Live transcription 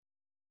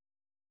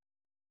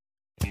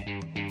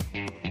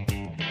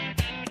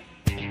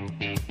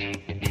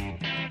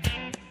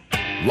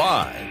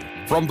Live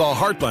from the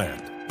heartland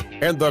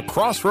and the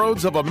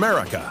crossroads of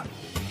America,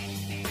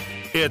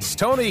 it's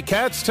Tony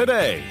Katz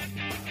Today.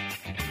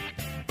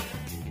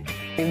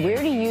 Where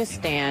do you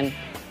stand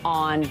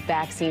on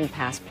vaccine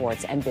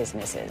passports and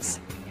businesses?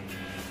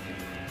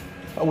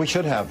 We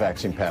should have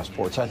vaccine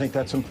passports. I think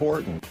that's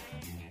important.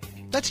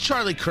 That's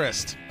Charlie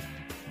Crist.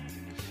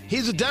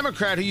 He's a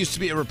Democrat who used to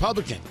be a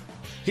Republican.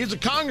 He's a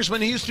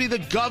congressman who used to be the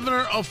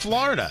governor of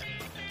Florida.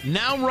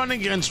 Now running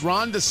against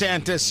Ron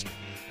DeSantis,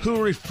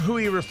 who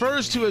he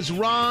refers to as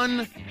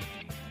Ron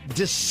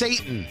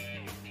DeSatan,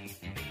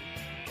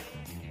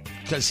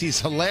 because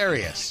he's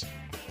hilarious.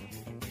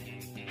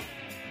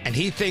 And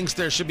he thinks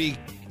there should be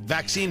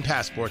vaccine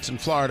passports in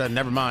Florida,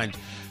 never mind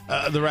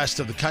the rest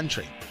of the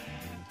country.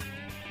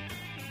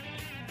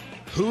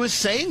 Who is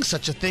saying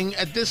such a thing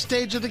at this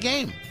stage of the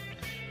game?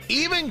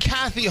 Even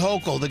Kathy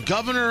Hochul, the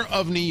governor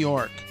of New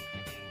York,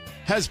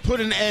 has put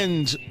an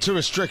end to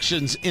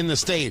restrictions in the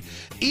state.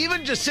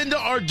 Even Jacinda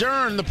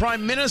Ardern, the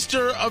Prime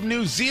Minister of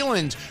New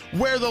Zealand,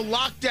 where the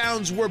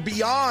lockdowns were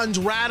beyond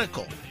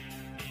radical,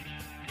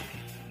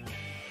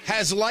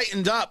 has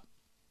lightened up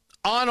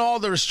on all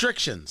the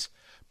restrictions.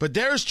 But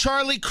there's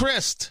Charlie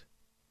Crist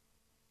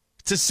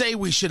to say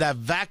we should have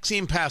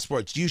vaccine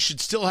passports. You should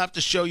still have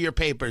to show your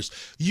papers.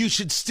 You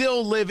should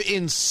still live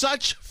in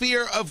such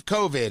fear of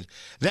COVID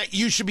that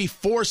you should be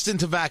forced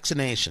into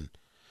vaccination.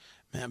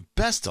 Man,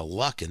 best of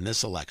luck in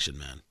this election,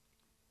 man.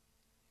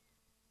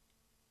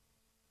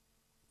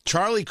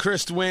 Charlie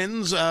Crist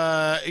wins.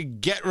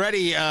 Get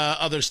ready,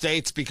 other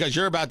states, because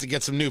you're about to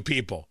get some new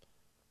people.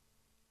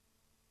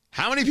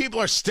 How many people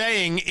are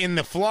staying in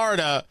the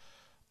Florida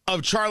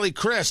of Charlie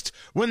Crist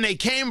when they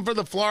came for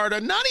the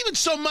Florida, not even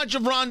so much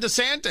of Ron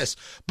DeSantis,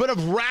 but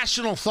of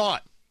rational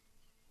thought?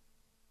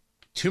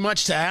 Too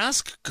much to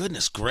ask?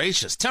 Goodness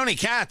gracious. Tony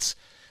Katz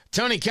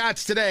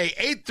Today,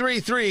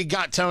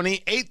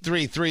 833-GOT-TONY,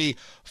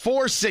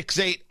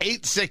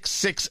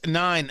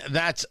 833-468-8669.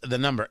 That's the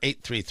number,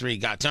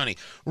 833-GOT-TONY.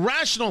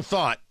 Rational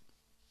thought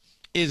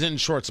is in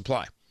short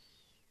supply.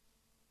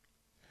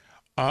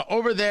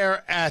 Over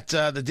there at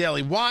the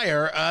Daily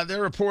Wire,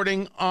 they're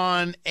reporting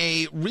on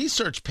a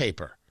research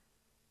paper.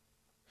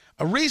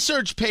 A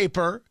research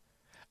paper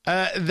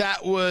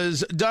that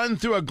was done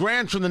through a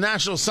grant from the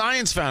National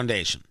Science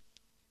Foundation.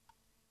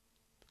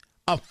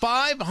 A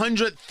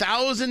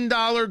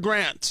 $500,000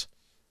 grant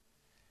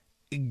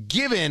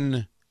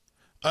given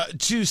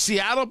to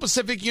Seattle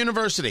Pacific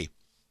University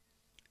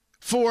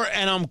for,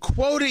 and I'm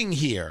quoting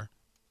here,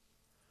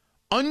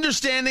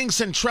 understanding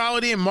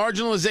centrality and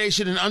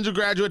marginalization in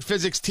undergraduate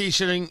physics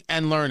teaching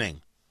and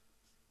learning.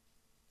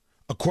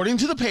 According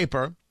to the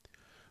paper,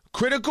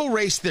 critical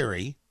race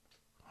theory,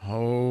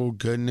 oh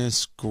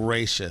goodness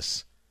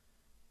gracious.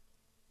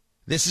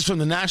 This is from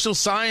the National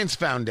Science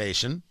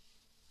Foundation.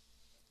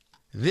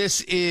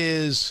 This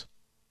is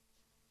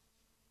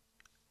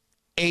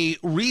a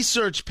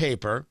research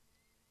paper,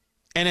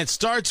 and it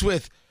starts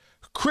with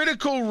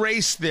critical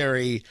race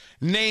theory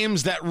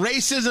names that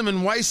racism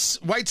and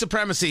white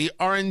supremacy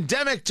are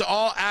endemic to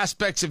all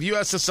aspects of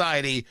U.S.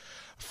 society,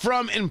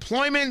 from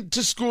employment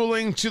to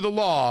schooling to the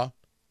law,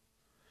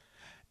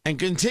 and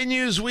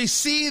continues, we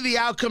see the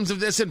outcomes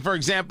of this in, for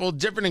example,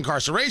 different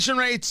incarceration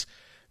rates,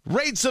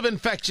 rates of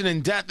infection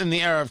and death in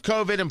the era of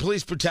COVID, and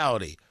police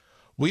brutality.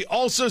 We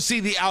also see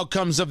the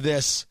outcomes of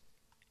this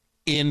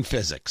in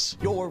physics.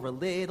 You're a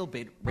little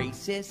bit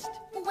racist.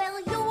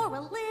 Well, you're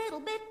a little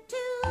bit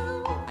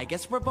too. I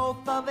guess we're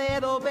both a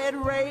little bit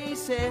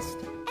racist.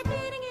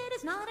 Admitting it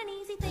is not an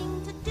easy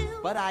thing to do.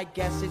 But I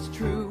guess it's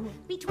true.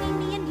 Between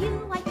me and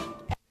you, I think.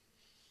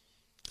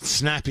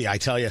 Snappy, I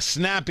tell you,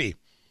 snappy.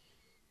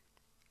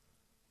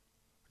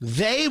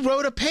 They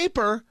wrote a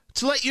paper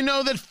to let you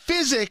know that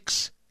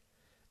physics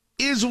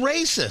is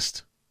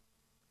racist.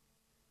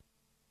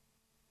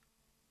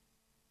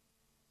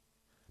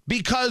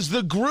 Because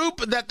the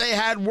group that they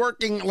had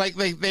working, like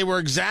they were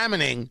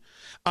examining,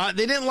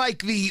 they didn't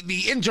like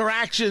the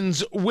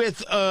interactions with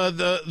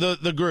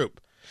the group.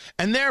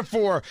 And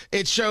therefore,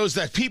 it shows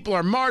that people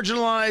are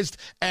marginalized,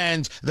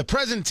 and the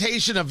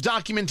presentation of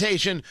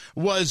documentation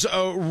was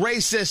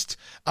racist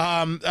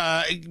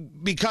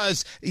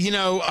because,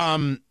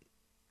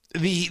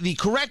 the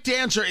correct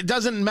answer, it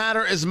doesn't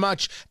matter as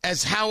much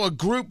as how a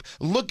group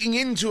looking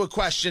into a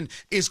question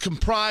is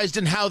comprised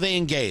and how they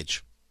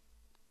engage.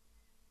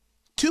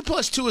 2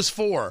 + 2 is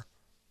 4.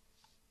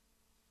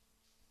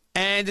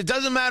 And it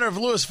doesn't matter if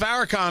Louis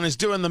Farrakhan is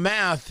doing the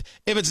math.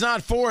 If it's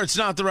not 4, it's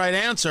not the right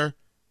answer.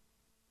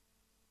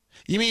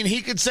 You mean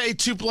he could say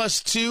 2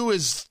 + 2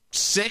 is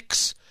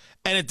 6,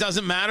 and it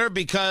doesn't matter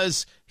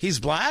because he's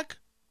black?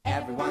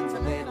 Everyone's a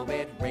little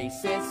bit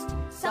racist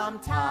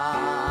sometimes.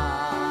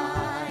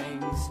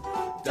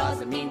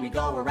 Doesn't mean we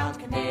go around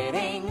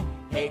committing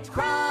hate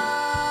crimes.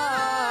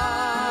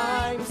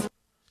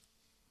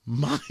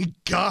 My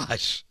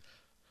gosh.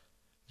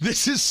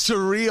 This is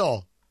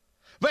surreal.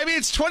 But I mean,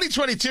 it's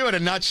 2022 in a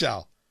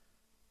nutshell.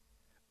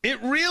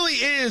 It really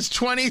is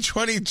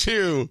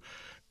 2022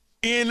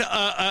 in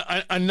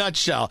a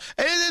nutshell.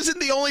 And it isn't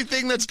the only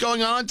thing that's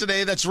going on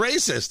today that's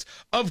racist.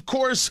 Of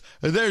course,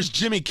 there's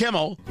Jimmy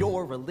Kimmel.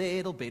 You're a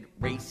little bit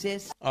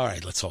racist. All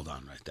right, let's hold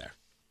on right there.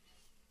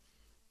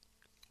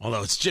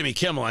 Although it's Jimmy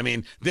Kimmel, I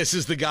mean, this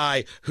is the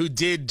guy who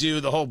did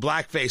do the whole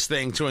blackface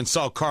thing to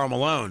insult Karl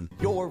Malone.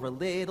 You're a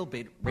little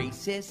bit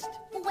racist.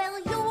 Well,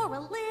 you're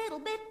a little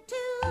bit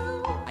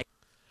too.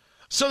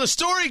 So the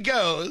story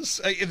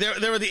goes,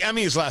 there were the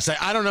Emmys last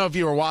night. I don't know if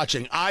you were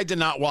watching. I did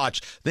not watch.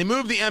 They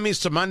moved the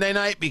Emmys to Monday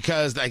night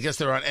because I guess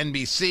they were on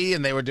NBC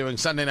and they were doing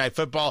Sunday Night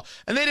Football,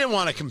 and they didn't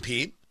want to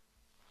compete.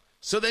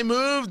 So they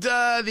moved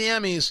the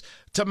Emmys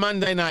to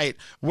Monday night,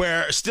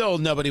 where still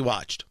nobody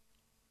watched.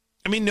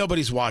 I mean,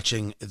 nobody's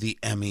watching the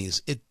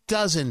Emmys. It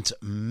doesn't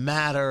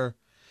matter.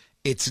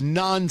 It's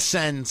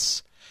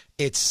nonsense.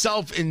 It's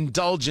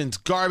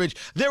self-indulgent garbage.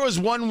 There was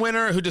one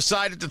winner who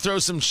decided to throw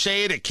some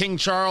shade at King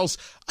Charles.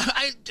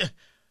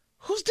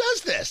 Who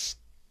does this?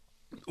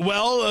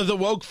 Well, the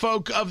woke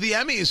folk of the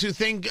Emmys who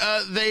think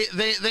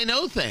they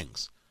know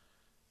things.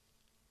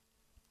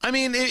 I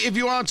mean, if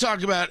you want to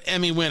talk about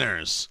Emmy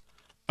winners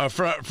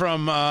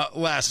from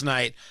last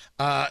night,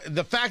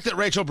 the fact that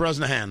Rachel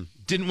Brosnahan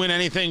didn't win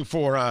anything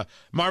for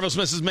Marvelous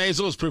Mrs.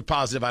 Maisel is proof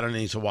positive I don't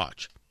need to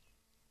watch.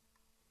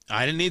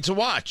 I didn't need to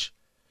watch.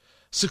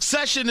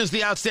 Succession is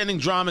the outstanding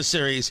drama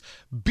series,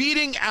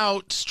 beating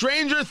out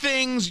Stranger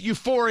Things,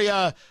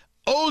 Euphoria,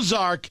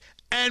 Ozark,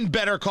 and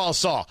Better Call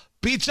Saul.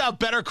 Beats out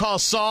Better Call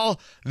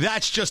Saul,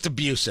 that's just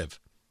abusive.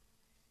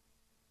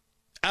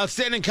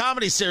 Outstanding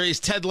comedy series,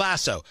 Ted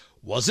Lasso.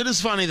 Wasn't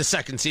as funny the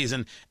second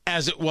season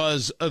as it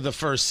was the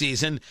first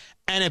season,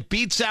 and it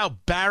beats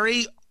out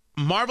Barry,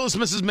 Marvelous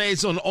Mrs.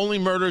 Maisel, and Only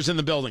Murders in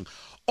the Building.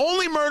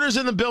 Only Murders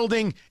in the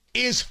Building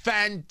is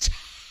fantastic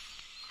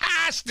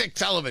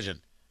television.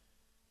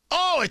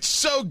 Oh, it's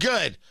so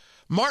good.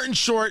 Martin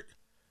Short,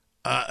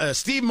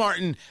 Steve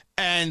Martin,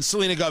 and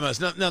Selena Gomez.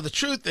 Now, the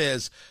truth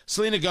is,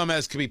 Selena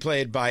Gomez can be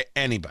played by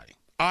anybody.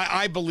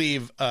 I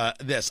believe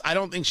this. I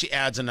don't think she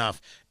adds enough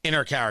in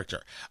her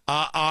character.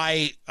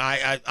 I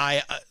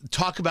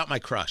talk about my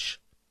crush,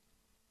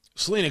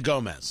 Selena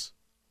Gomez.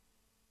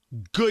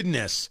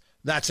 Goodness,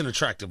 that's an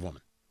attractive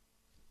woman.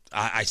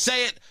 I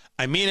say it,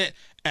 I mean it,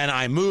 and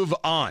I move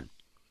on.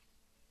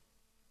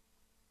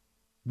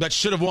 But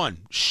should have won.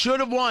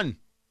 Should have won.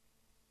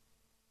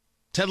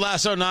 Ted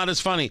Lasso, not as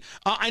funny.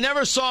 I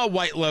never saw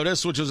White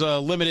Lotus, which was a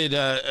limited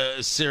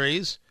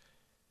series.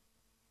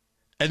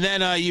 And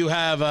then you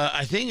have,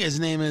 I think his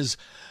name is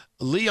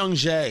Lee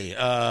Young-jae.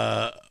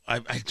 I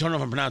don't know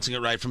if I'm pronouncing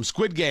it right. From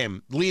Squid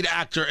Game, lead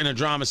actor in a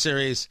drama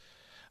series.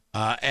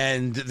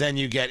 And then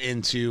you get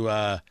into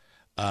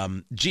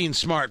Jean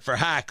Smart for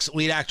Hacks,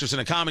 lead actress in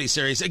a comedy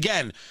series.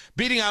 Again,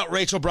 beating out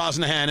Rachel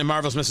Brosnahan in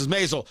Marvelous Mrs.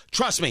 Maisel.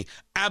 Trust me,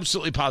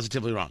 absolutely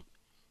positively wrong.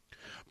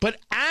 But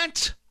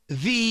at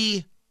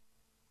the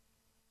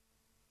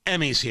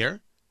Emmys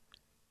here,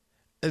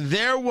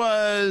 there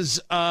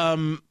was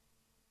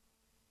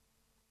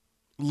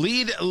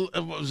lead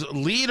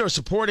or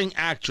supporting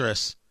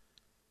actress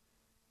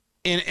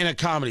in a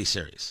comedy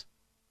series.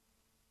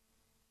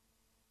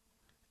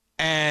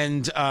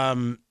 And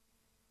the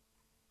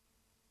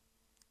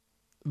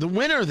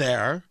winner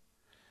there,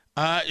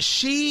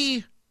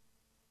 Cheryl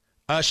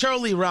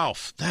Lee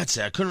Ralph. That's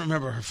it. I couldn't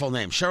remember her full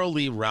name. Cheryl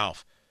Lee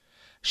Ralph.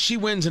 She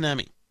wins an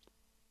Emmy.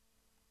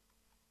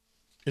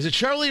 Is it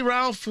Cheryl Lee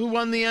Ralph who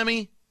won the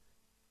Emmy?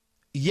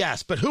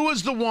 Yes, but who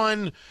was the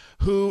one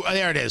who...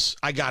 there it is.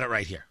 I got it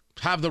right here.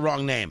 Have the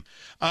wrong name.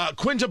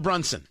 Quinta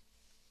Brunson.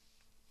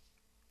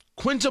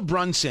 Quinta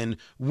Brunson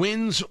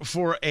wins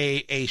for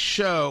a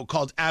show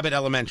called Abbott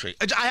Elementary.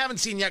 I haven't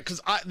seen yet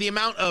because the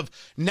amount of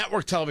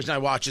network television I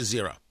watch is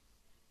zero.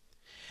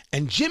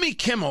 And Jimmy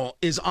Kimmel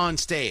is on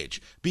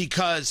stage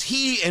because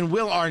he and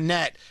Will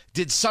Arnett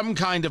did some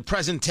kind of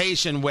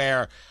presentation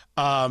where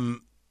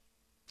Will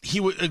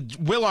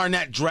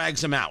Arnett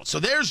drags him out. So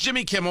there's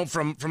Jimmy Kimmel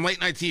from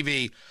late night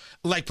TV,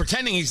 like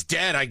pretending he's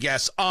dead, I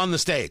guess, on the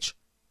stage.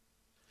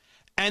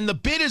 And the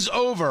bit is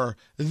over.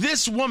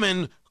 This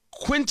woman,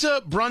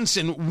 Quinta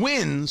Brunson,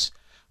 wins,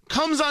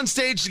 comes on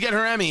stage to get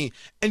her Emmy,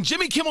 and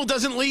Jimmy Kimmel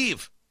doesn't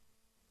leave.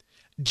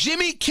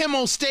 Jimmy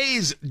Kimmel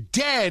stays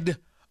dead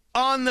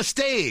on the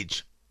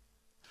stage.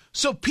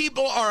 So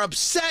people are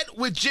upset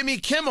with Jimmy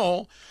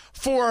Kimmel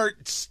for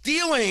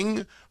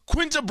stealing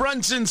Quinta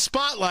Brunson's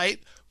spotlight.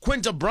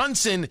 Quinta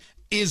Brunson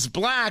is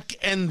black,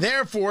 and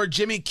therefore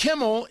Jimmy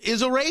Kimmel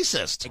is a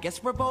racist. I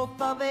guess we're both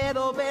a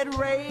little bit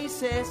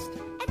racist.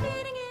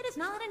 Admitting it is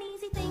not an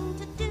easy thing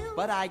to do.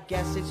 But I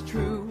guess it's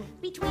true.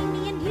 Between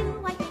me and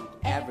you, I think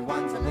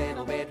Everyone's a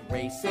little bit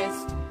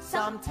racist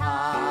sometimes.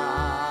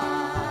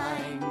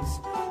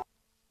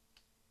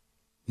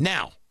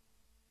 Now,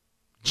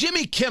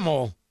 Jimmy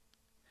Kimmel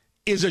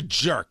is a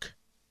jerk.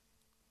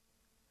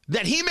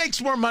 That he makes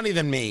more money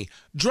than me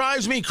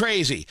drives me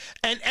crazy.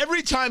 And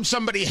every time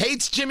somebody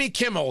hates Jimmy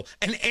Kimmel,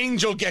 an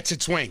angel gets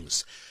its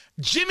wings.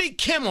 Jimmy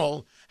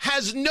Kimmel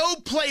has no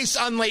place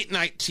on late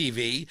night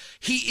TV.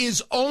 He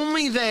is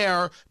only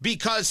there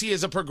because he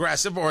is a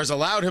progressive or has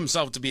allowed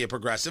himself to be a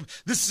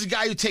progressive. This is a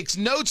guy who takes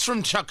notes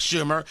from Chuck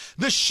Schumer.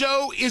 The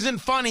show isn't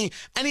funny,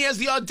 and he has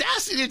the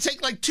audacity to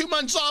take like 2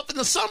 months off in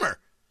the summer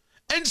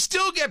and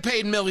still get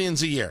paid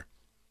millions a year.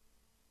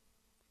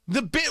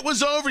 The bit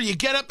was over. You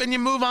get up and you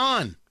move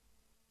on.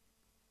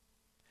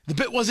 The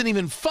bit wasn't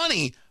even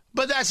funny,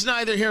 but that's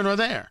neither here nor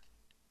there.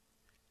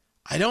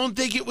 I don't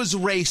think it was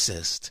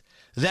racist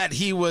that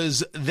he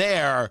was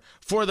there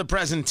for the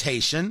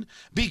presentation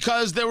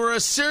because there were a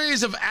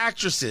series of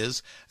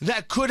actresses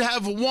that could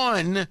have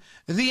won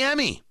the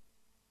Emmy.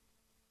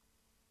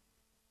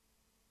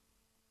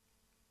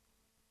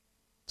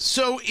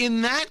 So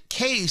in that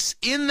case,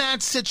 in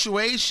that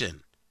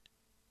situation,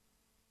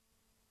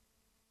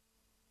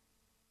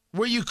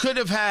 where you could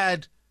have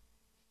had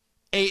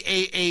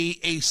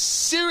a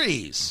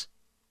series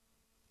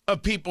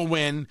of people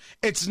win,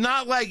 it's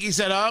not like he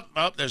said,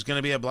 oh, there's going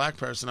to be a black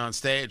person on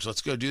stage.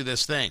 Let's go do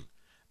this thing.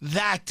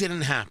 That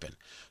didn't happen.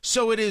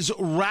 So it is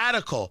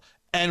radical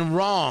and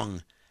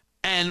wrong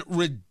and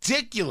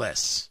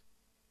ridiculous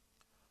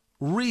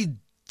for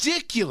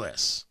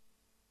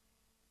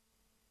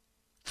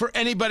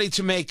anybody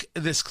to make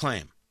this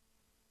claim.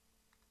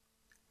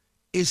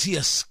 Is he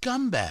a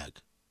scumbag?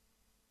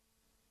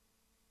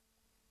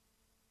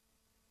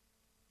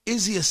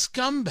 Is he a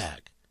scumbag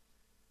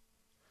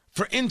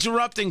for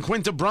interrupting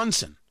Quinta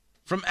Brunson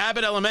from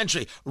Abbott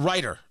Elementary?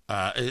 Writer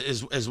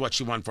is what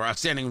she won for.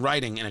 Outstanding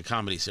writing in a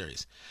comedy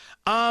series.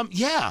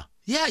 Yeah,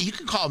 you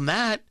can call him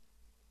that.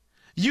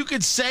 You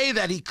could say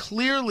that he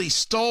clearly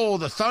stole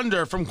the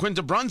thunder from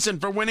Quinta Brunson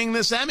for winning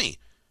this Emmy.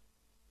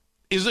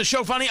 Is the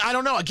show funny? I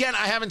don't know. Again,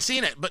 I haven't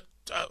seen it, but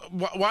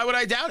why would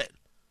I doubt it?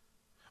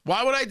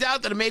 Why would I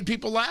doubt that it made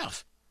people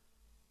laugh?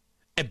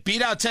 It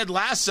beat out Ted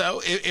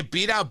Lasso. It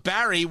beat out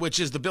Barry, which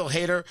is the Bill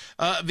Hader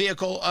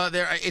vehicle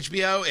there at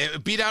HBO.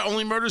 It beat out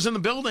Only Murders in the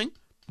Building.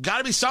 Got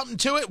to be something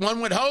to it, one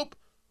would hope.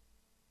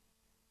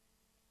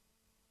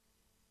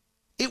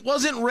 It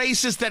wasn't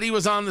racist that he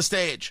was on the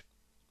stage.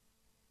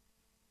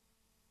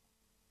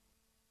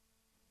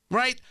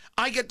 Right?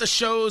 I get the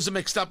shows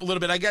mixed up a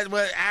little bit. I get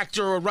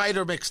actor or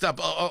writer mixed up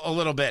a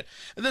little bit.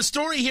 The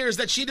story here is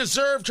that she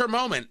deserved her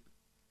moment,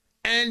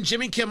 and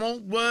Jimmy Kimmel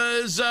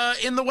was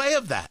in the way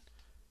of that.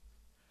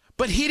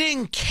 But he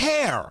didn't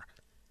care.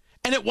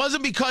 And it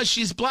wasn't because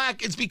she's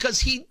black. It's because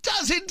he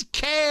doesn't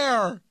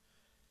care.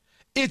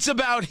 It's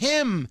about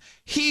him.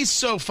 He's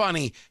so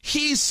funny.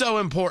 He's so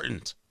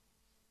important.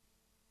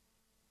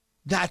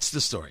 That's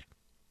the story.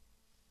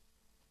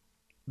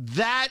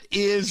 That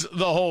is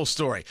the whole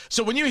story.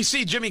 So when you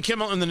see Jimmy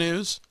Kimmel in the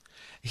news,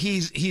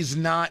 he's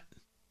not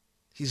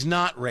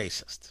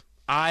racist.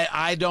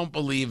 I don't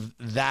believe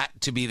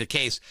that to be the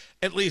case,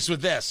 at least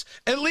with this.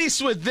 At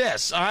least with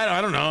this.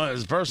 I don't know,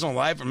 his personal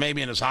life or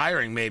maybe in his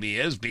hiring, maybe he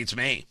is, beats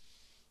me.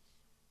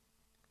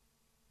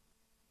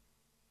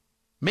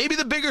 Maybe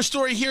the bigger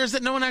story here is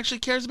that no one actually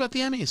cares about the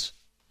Emmys.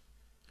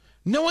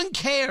 No one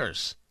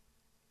cares.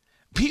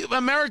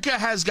 America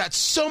has got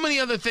so many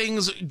other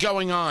things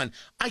going on.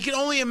 I can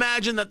only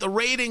imagine that the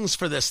ratings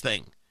for this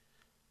thing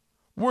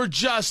were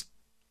just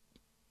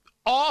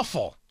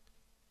awful.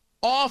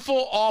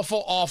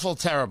 Awful,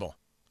 terrible.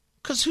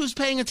 Because who's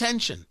paying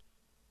attention?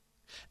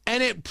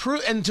 And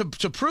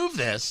to prove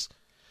this,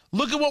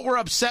 look at what we're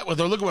upset with,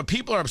 or look at what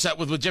people are upset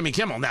with Jimmy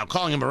Kimmel. Now,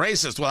 calling him a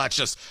racist, well, that's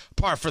just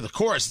par for the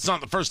course. It's not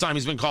the first time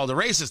he's been called a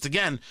racist.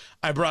 Again,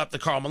 I brought up the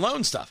Karl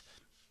Malone stuff.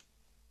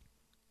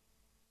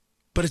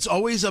 But it's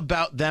always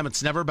about them.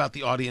 It's never about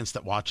the audience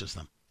that watches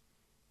them.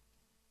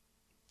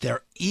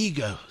 Their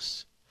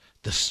egos,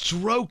 the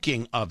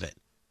stroking of it.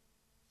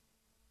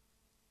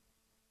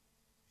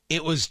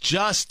 It was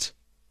just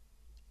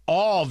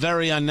all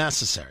very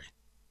unnecessary.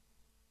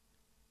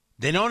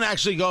 They don't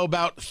actually go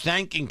about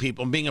thanking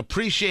people and being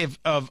appreciative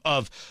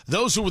of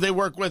those who they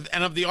work with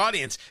and of the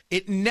audience.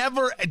 It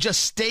never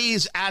just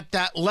stays at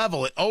that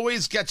level. It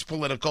always gets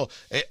political.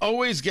 It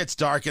always gets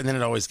dark, and then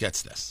it always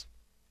gets this.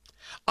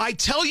 I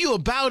tell you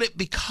about it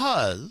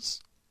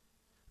because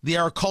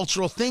there are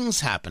cultural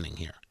things happening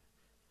here.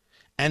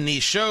 And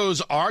these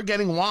shows are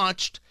getting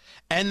watched,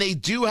 and they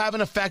do have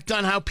an effect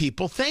on how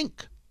people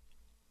think.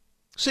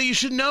 So you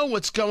should know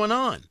what's going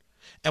on.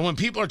 And when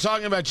people are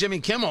talking about Jimmy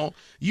Kimmel,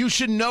 you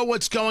should know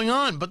what's going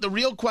on. But the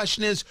real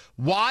question is,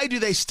 why do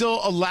they still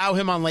allow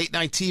him on late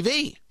night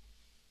TV?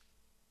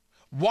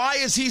 Why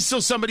is he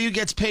still somebody who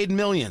gets paid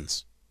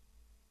millions?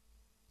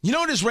 You know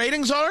what his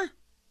ratings are?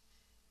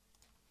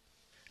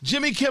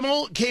 Jimmy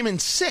Kimmel came in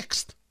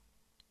 6th.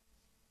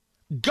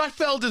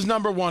 Gutfeld is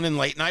number 1 in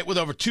late night with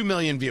over 2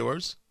 million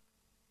viewers.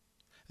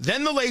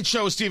 Then The Late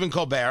Show with Stephen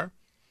Colbert.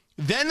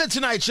 Then The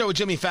Tonight Show with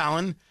Jimmy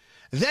Fallon.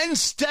 Then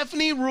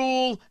Stephanie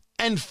Rule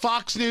and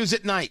Fox News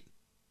at Night.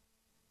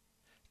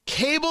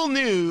 Cable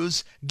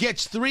news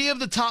gets 3 of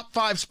the top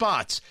 5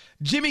 spots.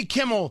 Jimmy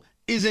Kimmel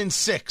is in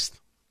 6th.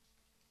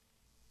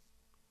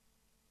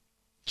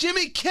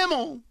 Jimmy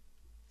Kimmel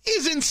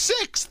is in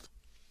 6th.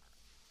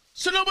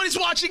 So nobody's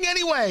watching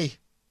anyway.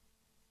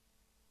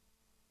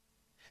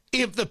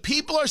 If the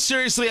people are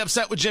seriously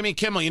upset with Jimmy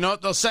Kimmel, you know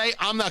what they'll say?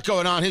 I'm not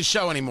going on his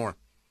show anymore.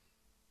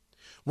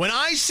 When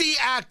I see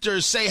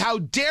actors say, how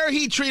dare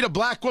he treat a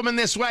black woman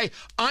this way,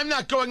 I'm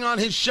not going on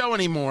his show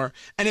anymore.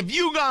 And if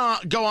you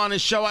go on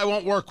his show, I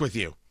won't work with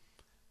you.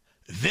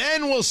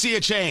 Then we'll see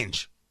a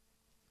change.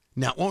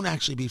 Now, it won't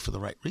actually be for the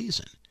right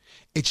reason.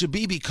 It should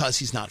be because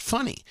he's not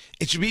funny.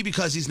 It should be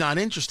because he's not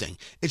interesting.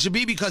 It should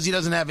be because he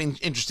doesn't have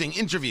interesting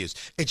interviews.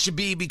 It should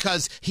be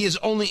because he is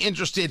only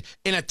interested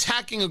in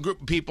attacking a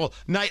group of people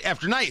night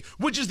after night,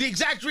 which is the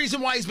exact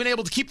reason why he's been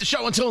able to keep the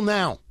show until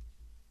now.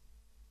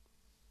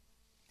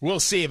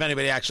 We'll see if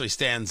anybody actually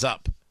stands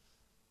up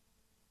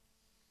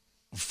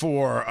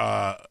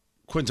for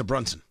Quinta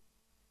Brunson.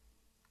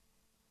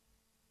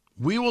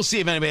 We will see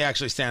if anybody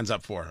actually stands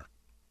up for her.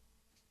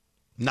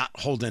 Not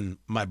holding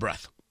my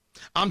breath.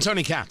 I'm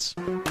Tony Katz.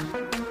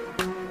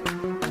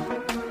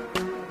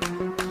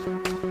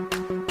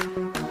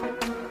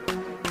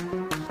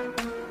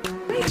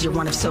 You're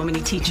one of so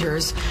many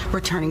teachers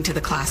returning to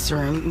the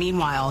classroom.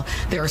 Meanwhile,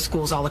 there are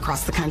schools all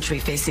across the country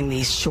facing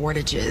these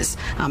shortages.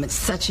 It's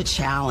such a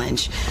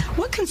challenge.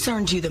 What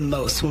concerns you the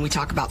most when we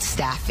talk about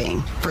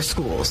staffing for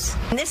schools?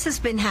 This has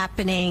been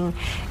happening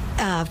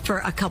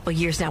for a couple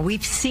years now.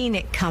 We've seen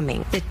it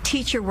coming. The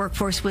teacher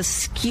workforce was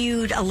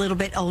skewed a little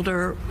bit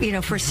older,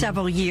 for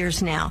several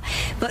years now.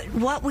 But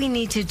what we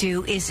need to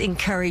do is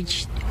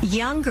encourage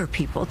younger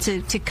people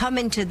to come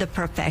into the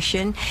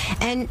profession,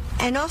 and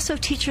also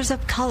teachers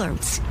of color.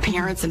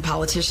 Parents and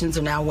politicians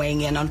are now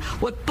weighing in on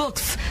what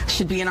books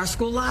should be in our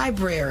school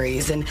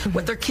libraries and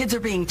what their kids are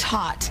being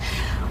taught.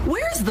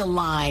 Where's the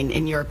line,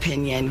 in your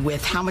opinion,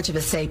 with how much of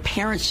a say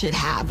parents should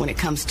have when it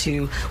comes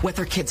to what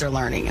their kids are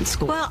learning in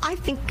school? Well, I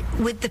think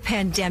with the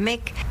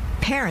pandemic,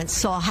 parents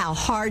saw how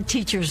hard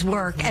teachers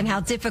work and how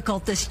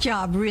difficult this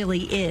job really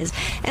is.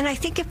 And I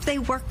think if they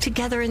work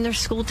together in their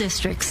school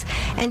districts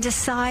and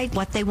decide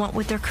what they want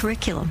with their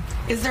curriculum.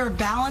 Is there a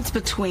balance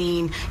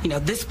between,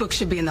 this book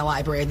should be in the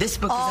library, this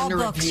book is under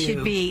review? All books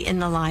should be in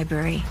the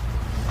library.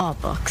 All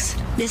books.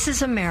 This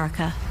is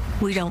America.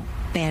 We don't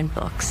ban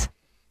books.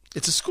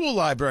 It's a school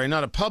library,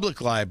 not a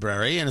public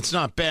library, and it's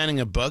not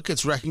banning a book.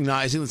 It's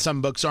recognizing that some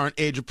books aren't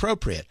age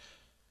appropriate.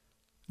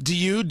 Do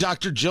you,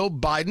 Dr. Jill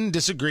Biden,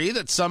 disagree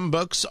that some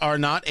books are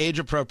not age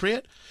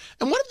appropriate?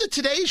 And what of the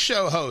Today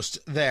Show host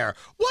there?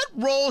 What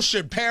role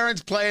should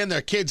parents play in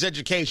their kids'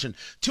 education?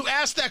 To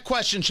ask that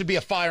question should be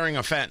a firing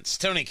offense.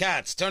 Tony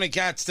Katz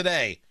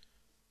Today.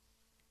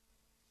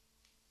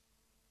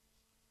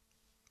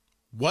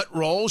 What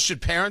role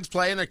should parents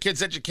play in their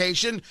kids'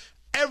 education?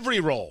 Every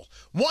role.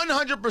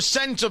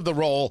 100% of the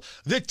role.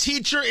 The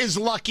teacher is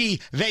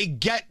lucky they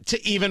get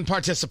to even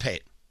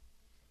participate.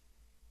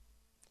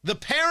 The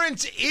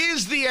parent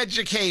is the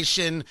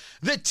education.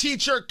 The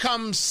teacher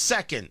comes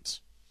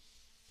second.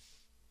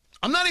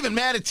 I'm not even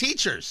mad at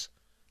teachers.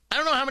 I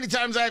don't know how many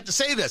times I have to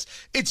say this.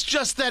 It's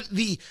just that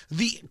the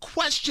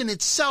question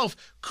itself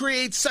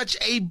creates such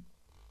a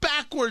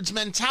backwards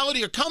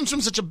mentality, or comes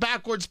from such a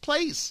backwards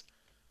place.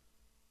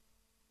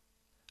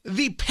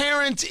 The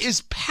parent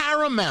is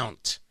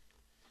paramount.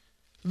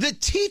 The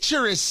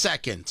teacher is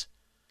second.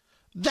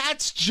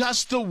 That's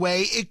just the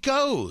way it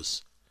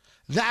goes.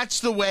 That's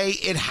the way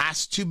it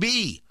has to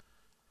be.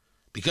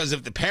 Because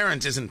if the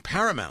parent isn't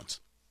paramount,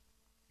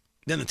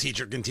 then the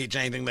teacher can teach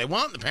anything they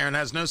want. The parent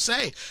has no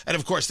say. And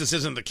of course, this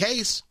isn't the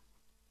case.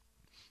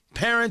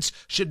 Parents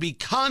should be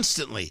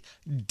constantly,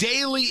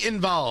 daily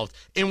involved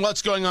in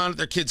what's going on at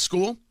their kids'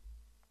 school.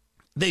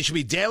 They should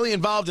be daily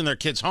involved in their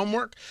kids'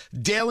 homework,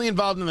 daily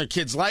involved in their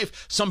kids'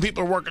 life. Some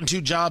people are working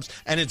 2 jobs,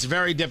 and it's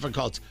very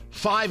difficult.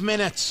 5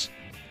 minutes.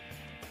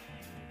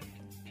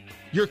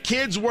 Your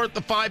kid's worth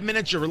the 5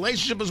 minutes. Your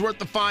relationship is worth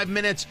the 5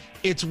 minutes.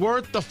 It's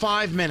worth the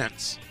 5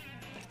 minutes.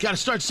 Got to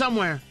start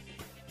somewhere.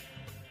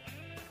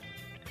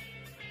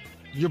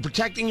 You're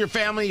protecting your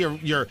family.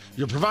 You're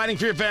providing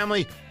for your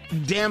family.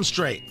 Damn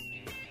straight.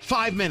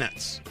 5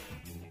 minutes.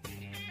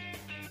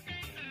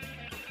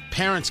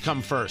 Parents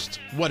come first.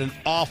 What an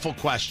awful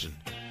question.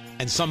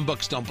 And some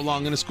books don't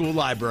belong in a school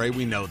library.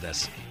 We know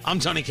this. I'm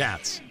Tony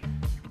Katz.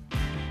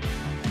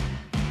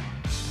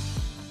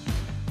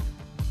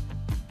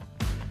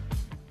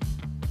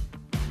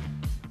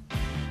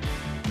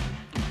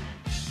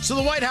 So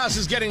the White House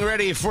is getting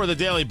ready for the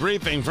daily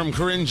briefing from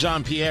Karine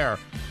Jean-Pierre.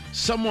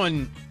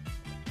 Someone,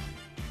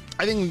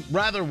 I think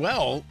rather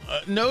well,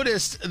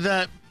 noticed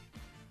that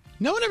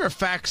no one ever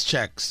fact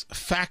checks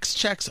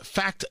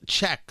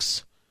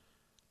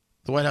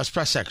the White House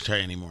press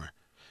secretary anymore.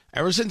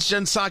 Ever since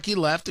Jen Psaki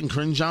left and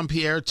Karine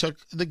Jean-Pierre took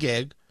the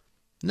gig,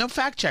 no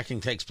fact-checking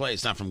takes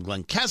place. Not from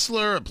Glenn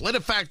Kessler or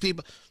PolitiFact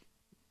people.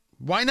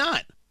 Why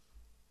not?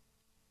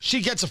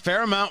 She gets a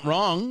fair amount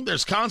wrong.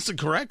 There's constant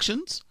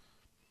corrections.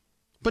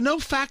 But no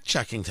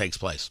fact-checking takes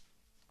place.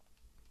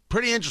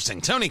 Pretty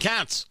interesting. Tony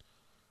Katz.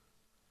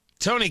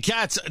 Tony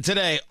Katz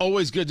today.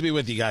 Always good to be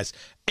with you guys.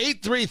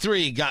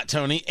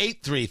 833-GOT-TONY.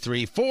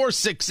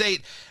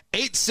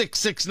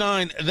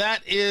 833-468-8669.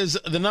 That is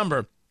the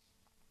number.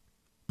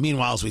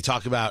 Meanwhile, as we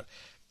talk about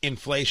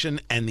inflation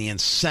and the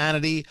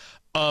insanity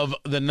of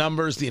the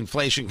numbers. The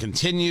inflation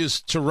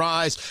continues to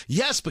rise.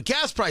 Yes, but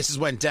gas prices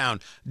went down.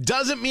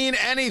 Doesn't mean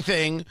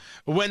anything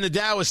when the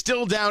Dow is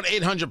still down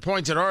 800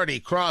 points. It already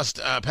crossed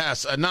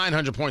past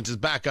 900 points, is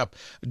back up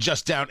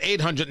just down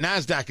 800.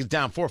 NASDAQ is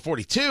down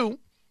 442.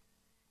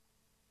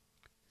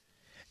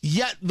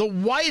 Yet the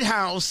White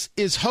House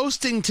is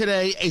hosting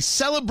today a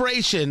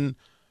celebration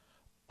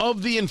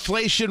of the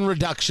Inflation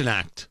Reduction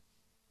Act.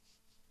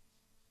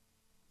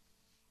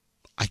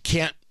 I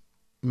can't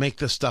make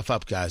this stuff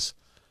up, guys.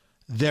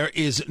 There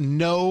is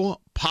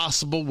no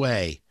possible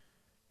way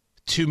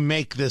to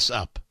make this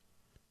up.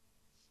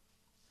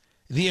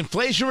 The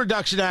Inflation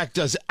Reduction Act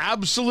does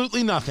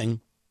absolutely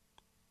nothing.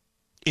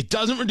 It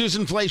doesn't reduce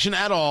inflation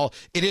at all.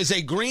 It is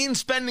a green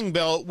spending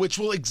bill which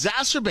will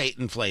exacerbate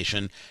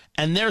inflation,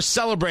 and they're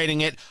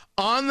celebrating it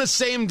on the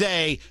same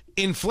day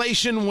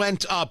inflation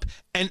went up,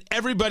 and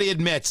everybody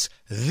admits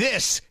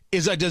this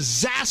is a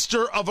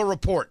disaster of a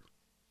report.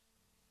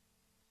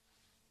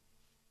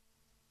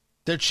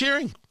 They're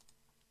cheering.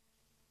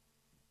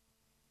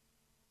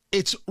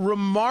 It's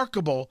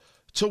remarkable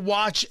to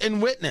watch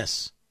and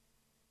witness.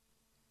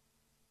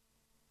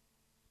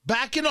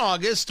 Back in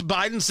August,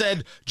 Biden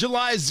said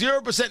July's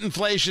 0%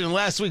 inflation and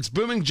last week's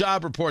booming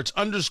job reports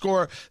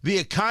underscore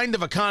the kind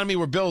of economy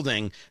we're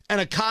building, an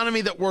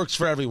economy that works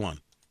for everyone.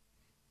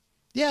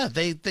 Yeah,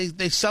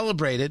 they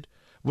celebrated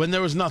when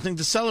there was nothing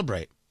to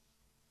celebrate.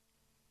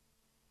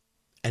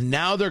 And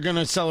now they're going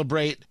to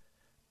celebrate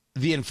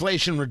the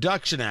Inflation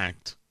Reduction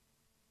Act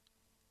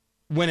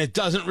when it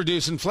doesn't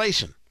reduce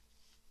inflation.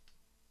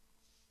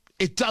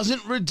 It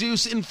doesn't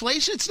reduce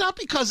inflation. It's not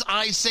because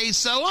I say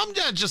so. I'm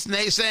not just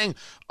saying,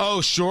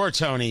 oh, sure,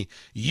 Tony,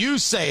 you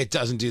say it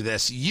doesn't do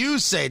this. You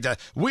say it does.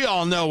 We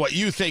all know what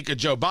you think of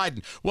Joe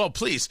Biden. Well,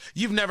 please,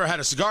 you've never had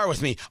a cigar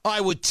with me. I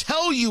would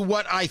tell you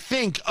what I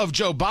think of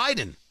Joe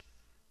Biden.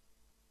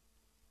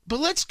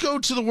 But let's go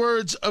to the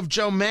words of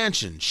Joe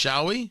Manchin,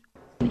 shall we?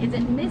 Is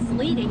it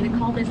misleading to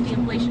call this the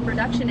Inflation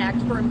Reduction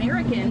Act for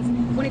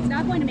Americans when it's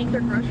not going to make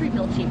their grocery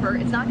bill cheaper?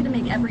 It's not going to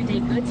make everyday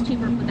goods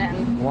cheaper for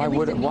them. Why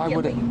would it?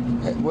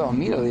 Well,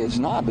 immediately it's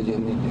not, but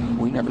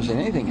we never seen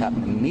anything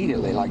happen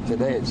immediately like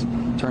today. It's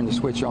turned the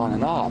switch on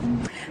and off.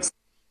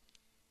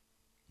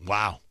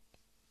 Wow.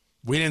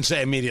 We didn't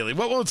say immediately.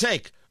 What will it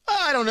take?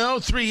 I don't know,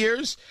 3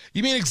 years.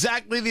 You mean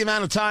exactly the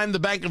amount of time the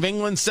Bank of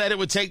England said it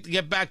would take to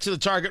get back to the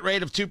target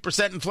rate of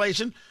 2%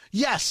 inflation?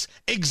 Yes,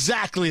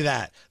 exactly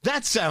that.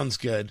 That sounds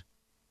good.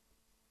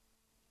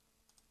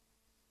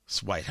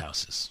 It's White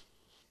Houses.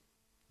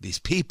 These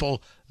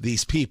people,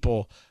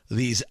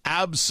 these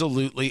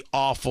absolutely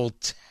awful,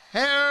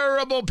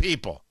 terrible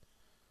people.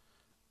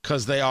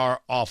 Because they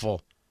are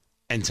awful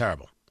and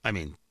terrible. I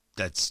mean,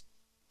 that's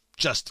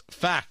just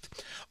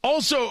fact.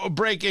 Also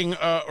breaking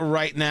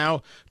right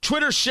now,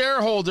 Twitter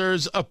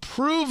shareholders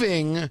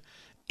approving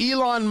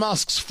Elon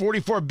Musk's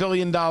 $44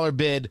 billion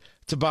bid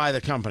to buy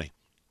the company.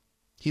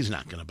 He's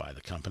not going to buy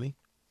the company.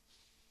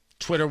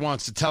 Twitter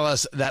wants to tell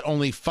us that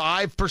only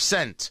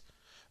 5%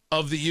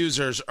 of the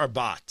users are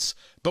bots.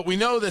 But we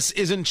know this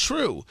isn't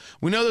true.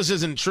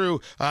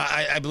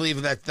 I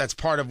believe that that's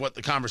part of what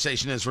the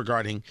conversation is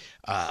regarding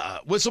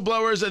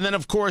whistleblowers. And then,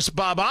 of course,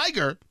 Bob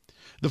Iger,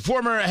 the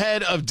former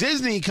head of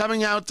Disney,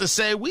 coming out to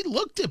say, we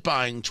looked at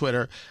buying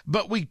Twitter,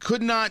 but we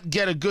could not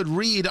get a good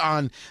read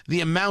on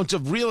the amount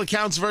of real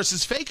accounts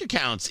versus fake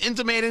accounts,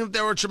 intimating that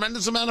there were a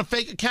tremendous amount of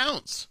fake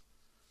accounts.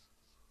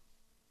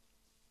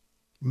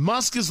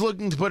 Musk is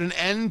looking to put an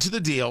end to the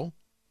deal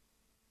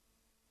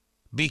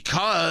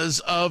because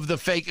of the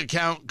fake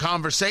account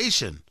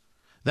conversation.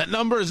 That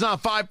number is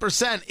not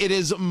 5%. It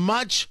is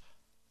much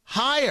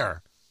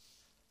higher.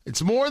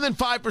 It's more than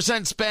 5%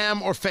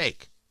 spam or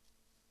fake.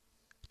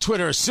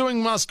 Twitter is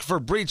suing Musk for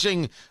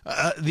breaching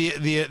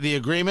the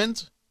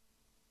agreement.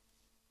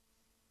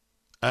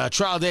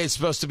 Trial date is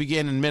supposed to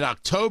begin in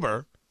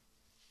mid-October.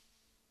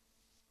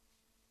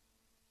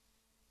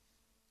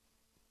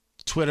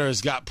 Twitter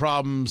has got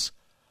problems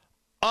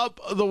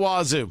up the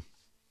wazoo.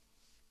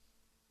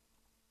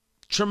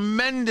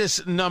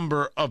 Tremendous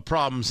number of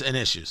problems and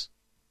issues.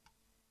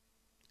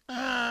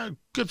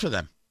 Good for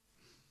them.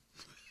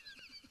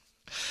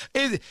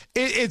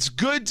 It's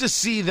good to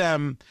see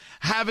them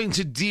having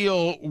to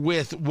deal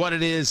with what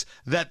it is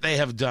that they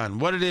have done,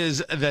 what it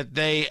is that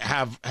they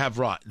have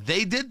wrought.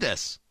 They did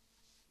this.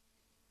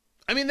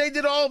 I mean, they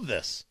did all of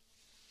this.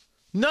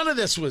 None of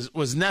this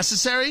was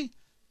necessary.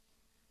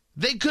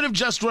 They could have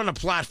just run a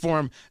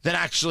platform that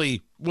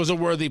actually was a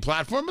worthy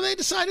platform, but they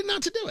decided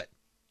not to do it.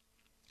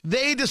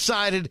 They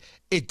decided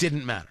it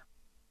didn't matter.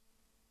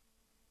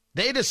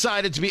 They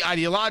decided to be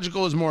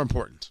ideological is more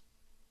important.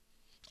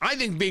 I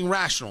think being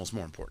rational is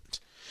more important.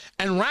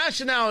 And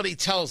rationality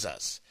tells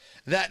us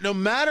that no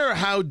matter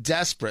how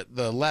desperate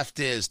the left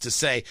is to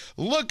say,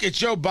 look at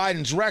Joe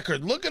Biden's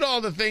record, look at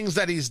all the things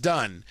that he's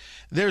done,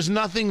 there's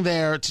nothing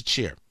there to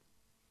cheer.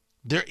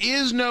 There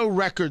is no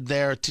record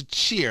there to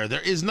cheer.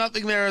 There is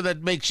nothing there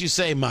that makes you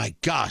say, my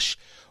gosh,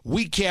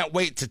 we can't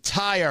wait to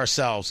tie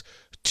ourselves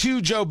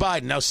to Joe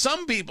Biden. Now,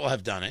 some people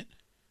have done it,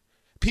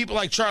 people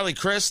like Charlie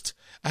Crist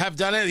have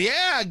done it.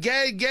 Yeah,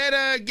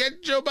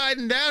 get Joe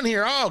Biden down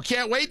here. Oh,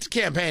 can't wait to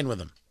campaign with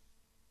him.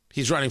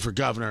 He's running for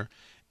governor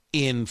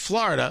in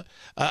Florida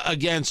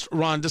against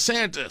Ron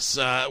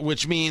DeSantis,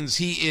 which means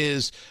he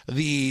is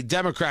the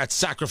Democrats'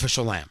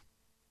 sacrificial lamb.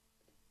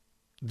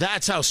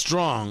 That's how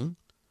strong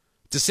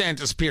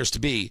DeSantis appears to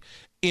be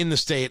in the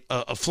state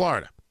of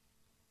Florida.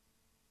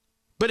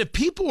 But if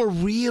people were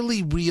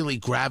really, really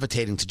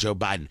gravitating to Joe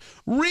Biden,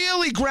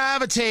 really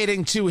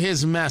gravitating to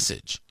his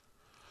message,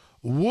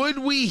 would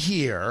we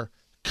hear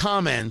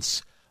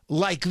comments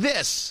like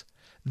this?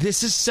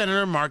 This is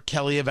Senator Mark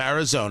Kelly of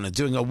Arizona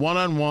doing a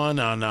one-on-one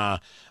on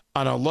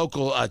a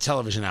local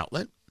television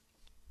outlet.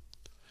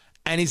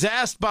 And he's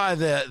asked by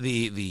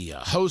the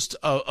host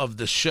of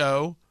the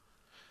show,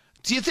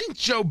 do you think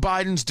Joe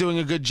Biden's doing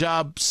a good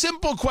job?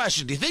 Simple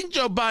question. Do you think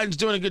Joe Biden's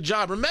doing a good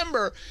job?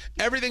 Remember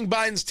everything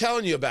Biden's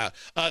telling you about.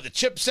 The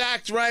CHIPS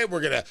Act, right? We're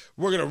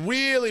gonna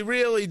really,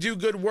 really do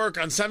good work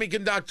on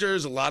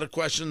semiconductors. A lot of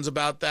questions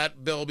about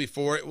that bill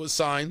before it was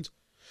signed.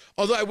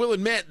 Although I will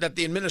admit that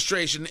the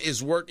administration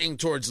is working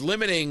towards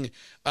limiting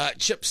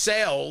chip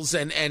sales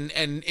and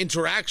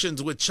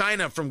interactions with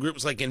China from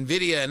groups like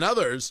NVIDIA and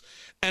others,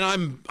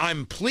 and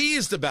I'm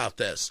pleased about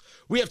this.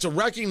 We have to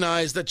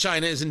recognize that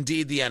China is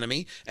indeed the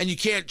enemy, and you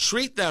can't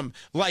treat them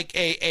like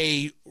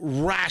a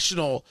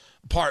rational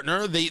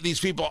partner.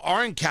 These people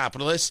aren't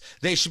capitalists.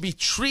 They should be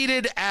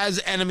treated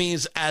as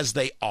enemies as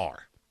they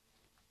are.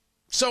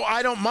 So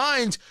I don't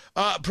mind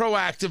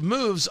proactive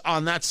moves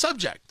on that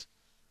subject.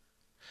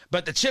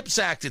 But the CHIPS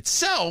Act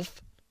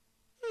itself,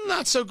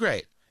 not so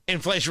great.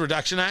 Inflation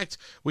Reduction Act,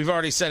 we've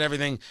already said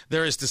everything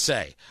there is to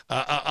say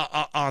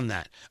on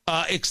that.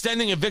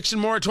 Extending eviction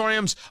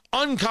moratoriums,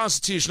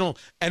 unconstitutional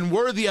and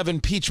worthy of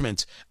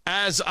impeachment,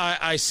 as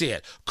I see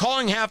it.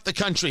 Calling half the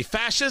country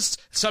fascists,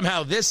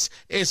 somehow this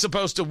is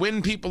supposed to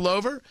win people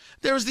over.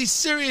 There's these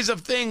series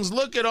of things.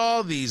 Look at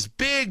all these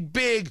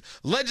big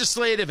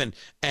legislative and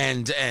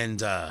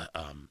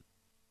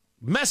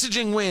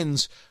messaging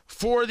wins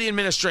for the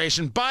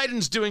administration.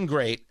 Biden's doing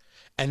great.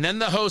 And then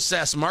the host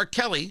asks Mark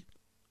Kelly,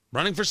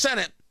 running for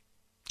Senate,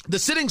 the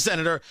sitting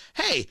senator,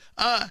 hey,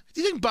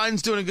 do you think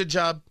Biden's doing a good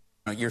job?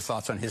 Your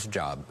thoughts on his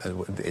job?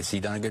 Has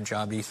he done a good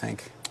job, do you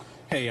think?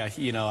 Hey,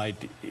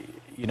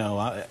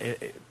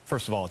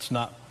 first of all, it's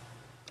not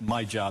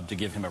my job to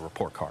give him a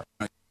report card.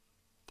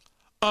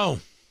 Oh,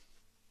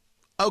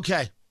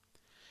 okay.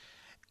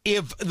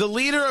 If the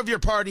leader of your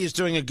party is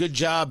doing a good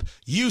job,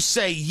 you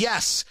say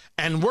yes,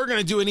 and we're going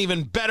to do an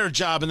even better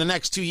job in the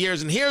next 2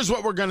 years, and here's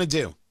what we're going to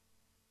do.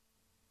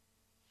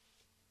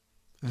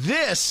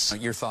 This...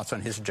 Your thoughts on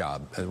his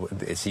job?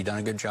 Has he done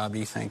a good job, do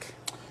you think?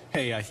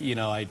 Hey,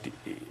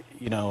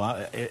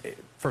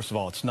 first of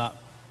all, it's not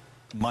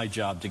my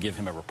job to give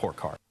him a report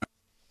card.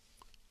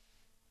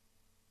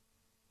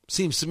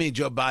 Seems to me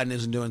Joe Biden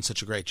isn't doing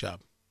such a great job.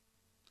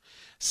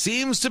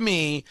 Seems to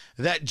me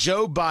that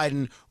Joe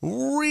Biden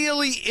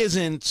really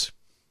isn't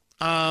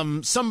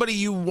somebody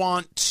you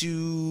want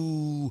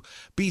to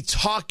be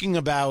talking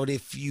about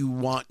if you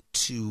want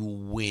to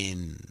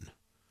win.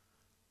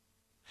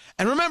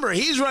 And remember,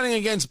 he's running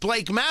against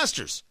Blake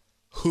Masters.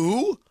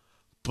 Who?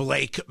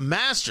 Blake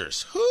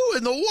Masters. Who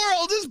in the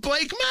world is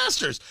Blake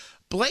Masters?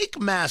 Blake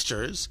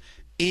Masters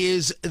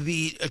is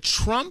the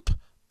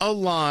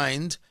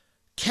Trump-aligned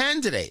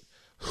candidate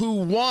who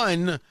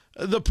won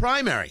the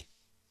primary.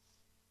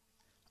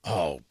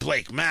 Oh,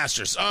 Blake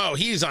Masters. Oh,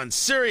 he's on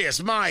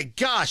Sirius. My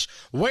gosh,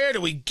 where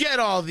do we get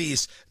all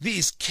these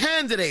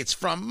candidates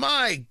from?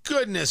 My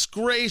goodness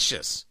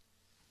gracious.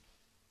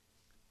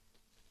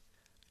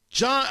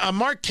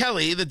 Mark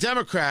Kelly, the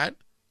Democrat,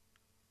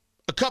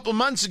 a couple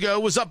months ago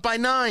was up by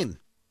 9.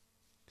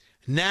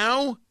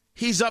 Now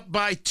he's up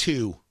by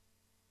 2.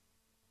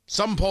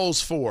 Some polls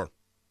 4.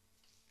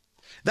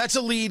 That's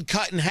a lead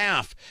cut in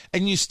half.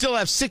 And you still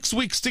have 6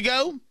 weeks to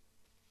go?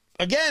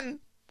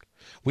 Again,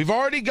 we've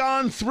already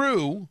gone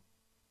through,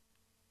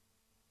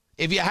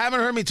 if you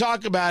haven't heard me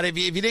talk about it,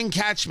 if you didn't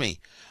catch me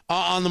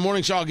on the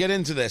morning show, I'll get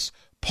into this.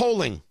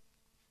 Polling.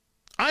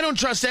 I don't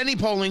trust any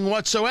polling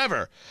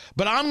whatsoever,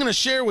 but I'm going to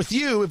share with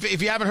you,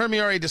 if you haven't heard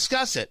me already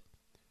discuss it,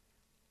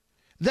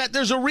 that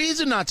there's a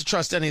reason not to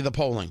trust any of the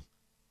polling.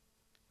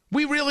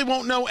 We really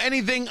won't know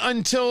anything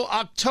until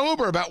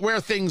October about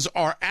where things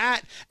are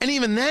at, and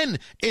even then,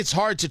 it's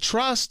hard to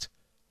trust.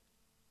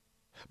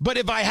 But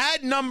if I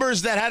had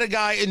numbers that had a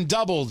guy in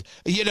doubled,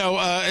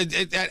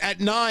 at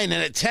 9 and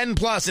at 10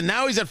 plus, and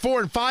now he's at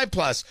 4 and 5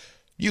 plus,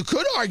 you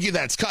could argue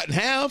that's cut in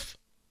half.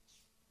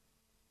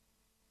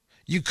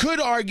 You could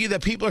argue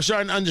that people are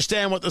starting to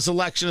understand what this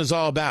election is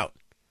all about.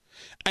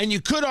 And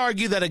you could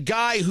argue that a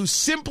guy who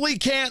simply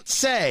can't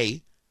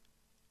say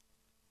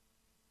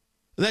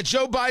that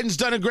Joe Biden's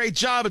done a great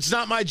job, it's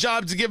not my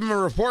job to give him a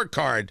report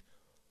card,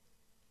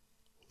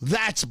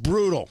 that's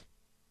brutal.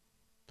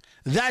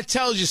 That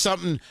tells you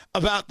something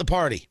about the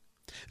party.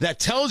 That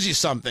tells you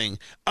something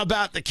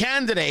about the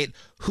candidate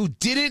who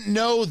didn't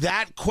know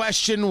that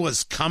question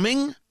was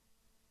coming.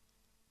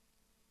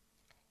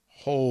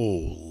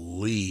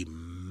 Holy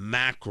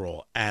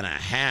mackerel and a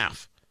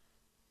half.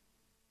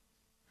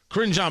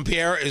 Karine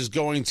Jean-Pierre is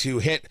going to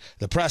hit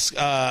the press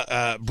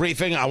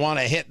briefing. I want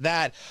to hit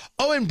that.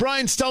 Oh, and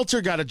Brian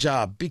Stelter got a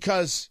job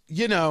because,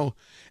 you know,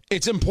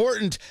 it's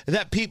important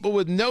that people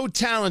with no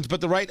talent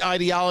but the right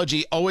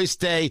ideology always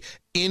stay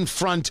in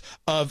front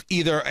of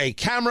either a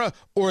camera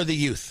or the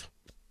youth.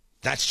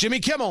 That's Jimmy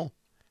Kimmel,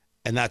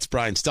 and that's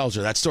Brian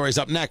Stelter. That story's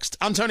up next.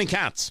 I'm Tony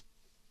Katz.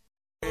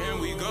 And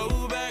we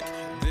go back.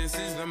 This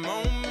is the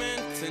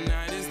moment.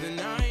 Tonight is the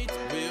night.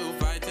 We'll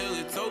fight till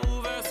it's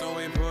over. So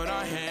we put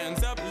our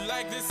hands up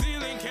like the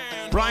ceiling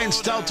can. Brian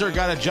Stelter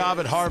got a job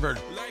at Harvard.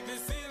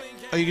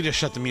 Oh, you can just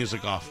shut the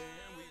music off.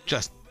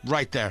 Just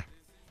right there.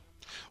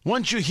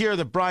 Once you hear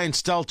that Brian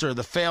Stelter,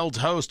 the failed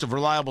host of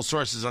Reliable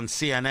Sources on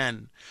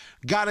CNN,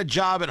 got a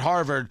job at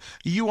Harvard,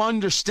 you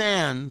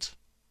understand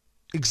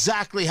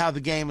exactly how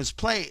the game is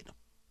played.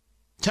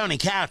 Tony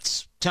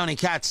Katz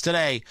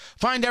Today.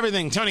 Find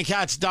everything,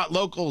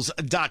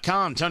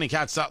 TonyKatz.locals.com,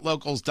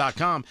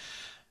 TonyKatz.locals.com.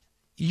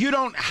 You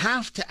don't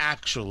have to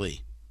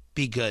actually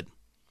be good.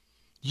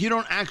 You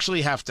don't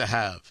actually have to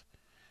have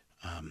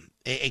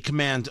a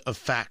command of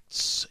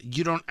facts.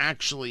 You don't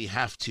actually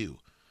have to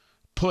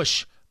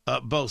push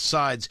both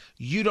sides.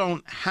 You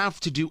don't have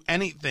to do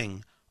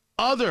anything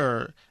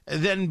other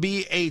than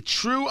be a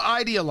true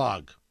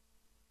ideologue.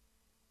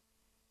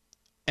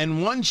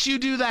 And once you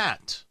do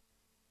that,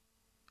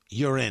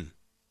 you're in.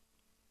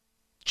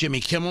 Jimmy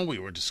Kimmel, we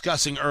were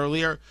discussing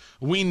earlier,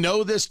 we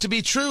know this to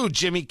be true.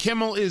 Jimmy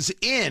Kimmel is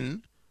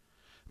in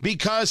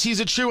because he's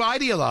a true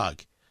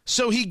ideologue.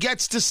 So he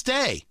gets to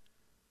stay.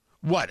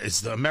 What,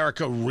 is the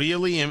America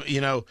really,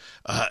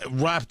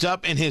 wrapped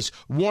up in his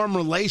warm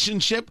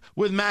relationship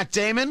with Matt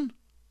Damon?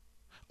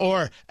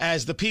 Or,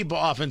 as the people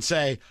often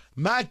say,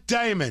 Matt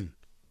Damon.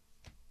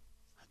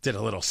 Did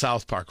a little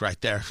South Park right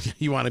there.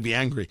 You want to be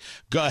angry?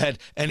 Go ahead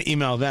and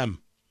email them.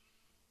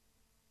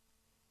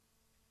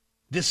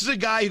 This is a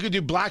guy who could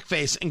do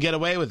blackface and get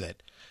away with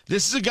it.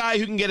 This is a guy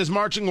who can get his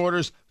marching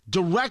orders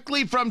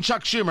directly from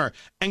Chuck Schumer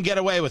and get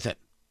away with it.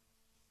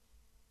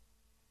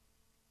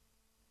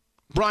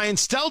 Brian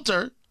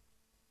Stelter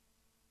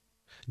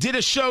did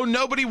a show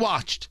nobody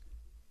watched.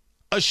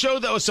 A show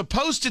that was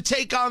supposed to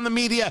take on the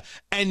media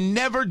and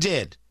never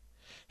did.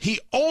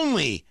 He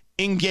only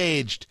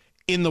engaged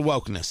in the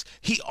wokeness.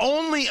 He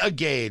only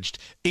engaged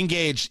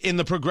in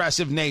the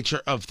progressive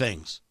nature of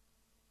things.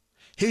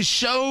 His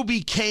show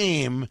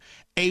became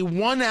a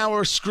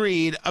 1-hour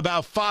screed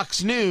about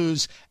Fox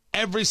News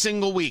every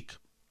single week.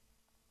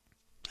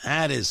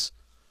 That is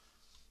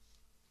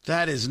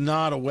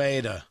not a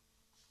way to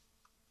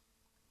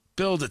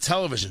build a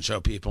television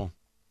show, people.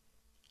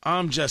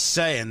 I'm just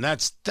saying,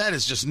 that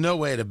is just no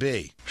way to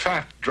be.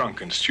 Fat, drunk,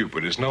 and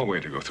stupid is no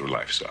way to go through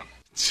life, son.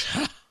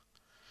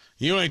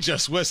 You ain't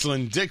just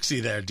whistling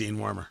Dixie there, Dean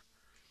Wormer.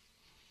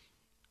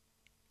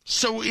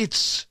 So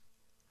it's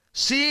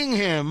seeing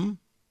him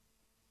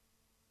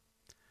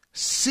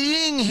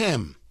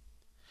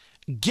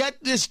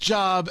get this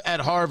job at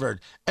Harvard,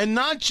 and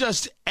not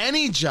just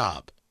any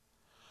job,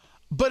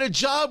 but a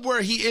job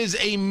where he is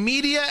a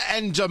media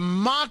and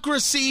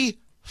democracy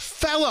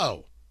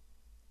fellow.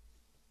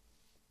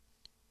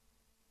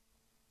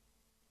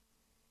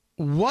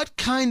 What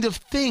kind of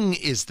thing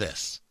is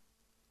this?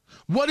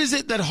 What is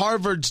it that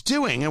Harvard's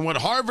doing? And what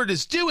Harvard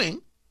is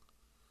doing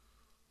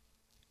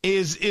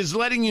is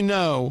letting you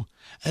know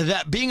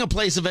that being a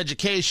place of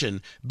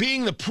education,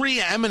 being the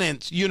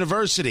preeminent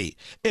university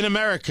in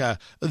America,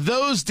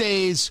 those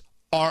days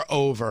are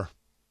over.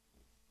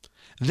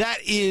 That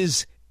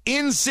is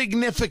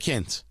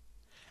insignificant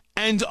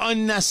and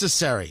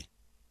unnecessary.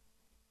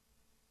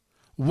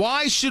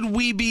 Why should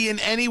we be in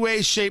any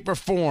way, shape, or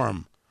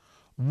form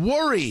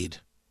worried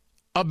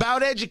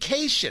about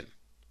education,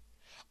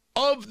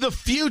 of the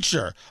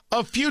future,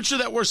 a future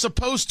that we're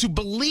supposed to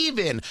believe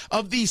in,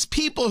 of these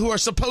people who are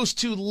supposed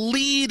to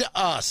lead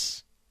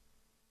us?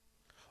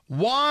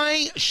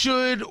 Why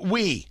should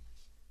we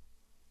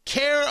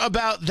care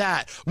about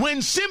that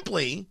when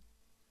simply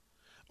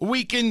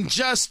we can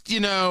just,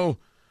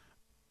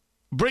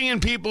 bring in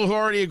people who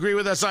already agree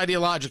with us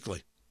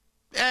ideologically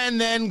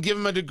and then give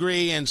them a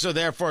degree, and so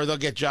therefore they'll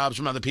get jobs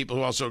from other people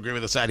who also agree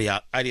with us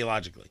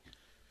ideologically?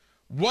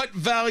 What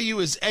value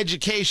is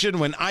education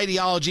when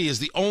ideology is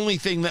the only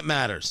thing that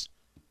matters?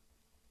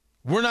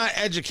 We're not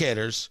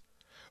educators.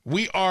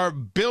 We are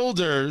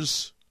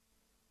builders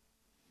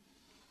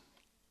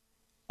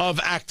of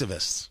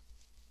activists.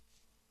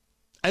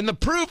 And the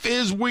proof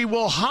is we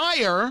will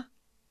hire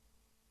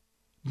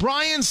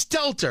Brian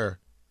Stelter,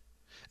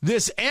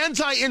 this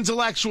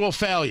anti-intellectual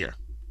failure.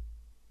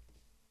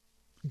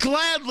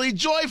 Gladly,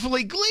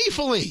 joyfully,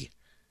 gleefully.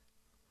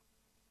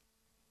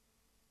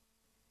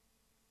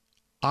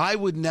 I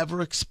would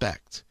never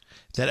expect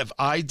that if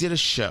I did a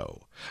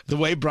show the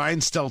way Brian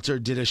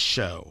Stelter did a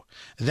show,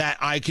 that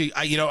I could,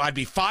 I'd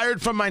be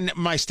fired from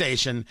my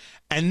station,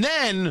 and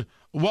then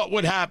what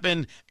would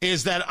happen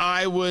is that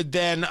I would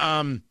then,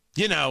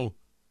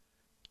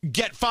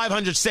 get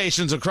 500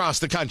 stations across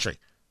the country.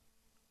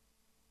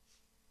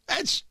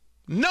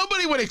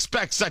 Nobody would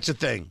expect such a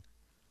thing.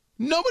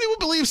 Nobody would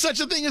believe such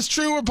a thing is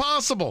true or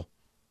possible.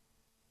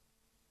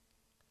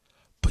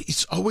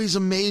 It's always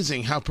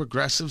amazing how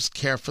progressives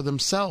care for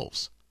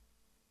themselves.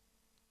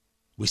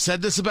 We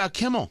said this about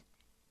Kimmel.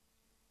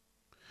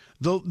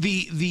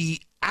 The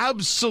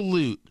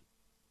absolute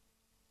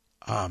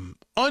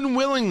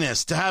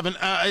unwillingness to have an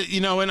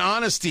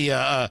honesty,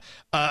 a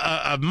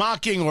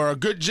mocking or a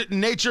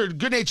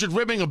good-natured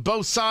ribbing of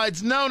both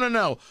sides.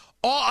 No.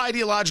 All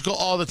ideological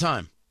all the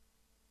time.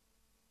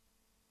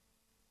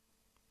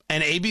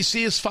 And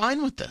ABC is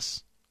fine with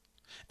this.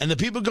 And the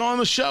people go on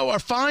the show are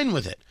fine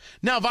with it.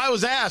 Now, if I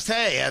was asked,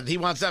 hey, he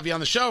wants to have you on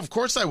the show, of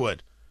course I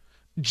would.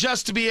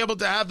 Just to be able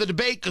to have the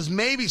debate, because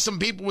maybe some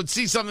people would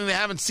see something they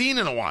haven't seen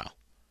in a while.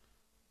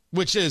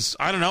 Which is,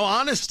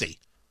 honesty.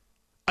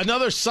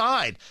 Another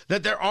side,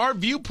 that there are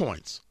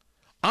viewpoints.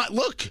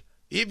 Look,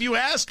 if you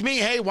ask me,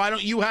 hey, why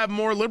don't you have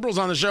more liberals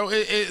on the show?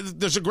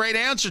 There's a great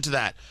answer to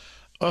that.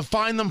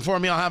 Find them for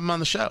me, I'll have them on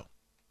the show.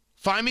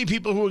 Find me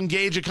people who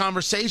engage a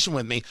conversation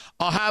with me,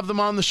 I'll have them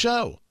on the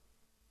show.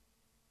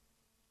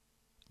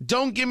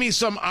 Don't give me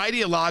some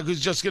ideologue who's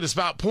just going to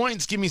spout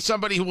points. Give me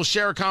somebody who will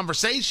share a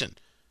conversation.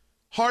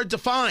 Hard to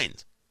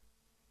find.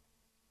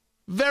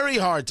 Very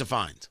hard to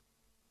find.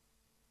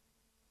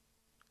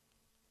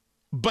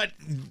 But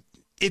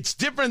it's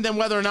different than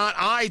whether or not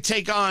I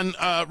take on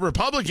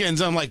Republicans.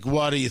 I'm like,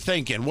 what are you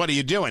thinking? What are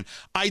you doing?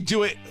 I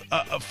do it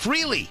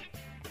freely.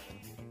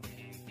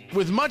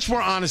 With much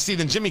more honesty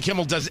than Jimmy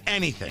Kimmel does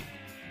anything.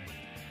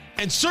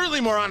 And certainly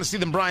more honesty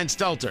than Brian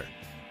Stelter.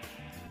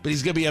 But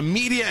he's going to be a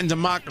media and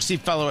democracy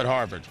fellow at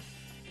Harvard.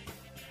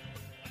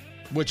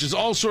 Which is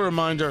also a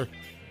reminder,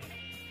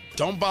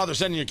 don't bother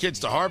sending your kids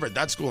to Harvard.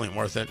 That school ain't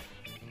worth it.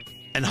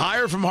 And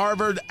hire from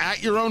Harvard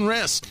at your own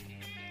risk.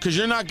 Because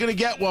you're not going to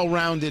get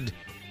well-rounded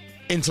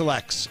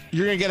intellects.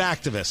 You're going to get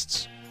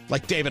activists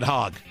like David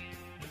Hogg.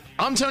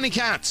 I'm Tony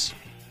Katz.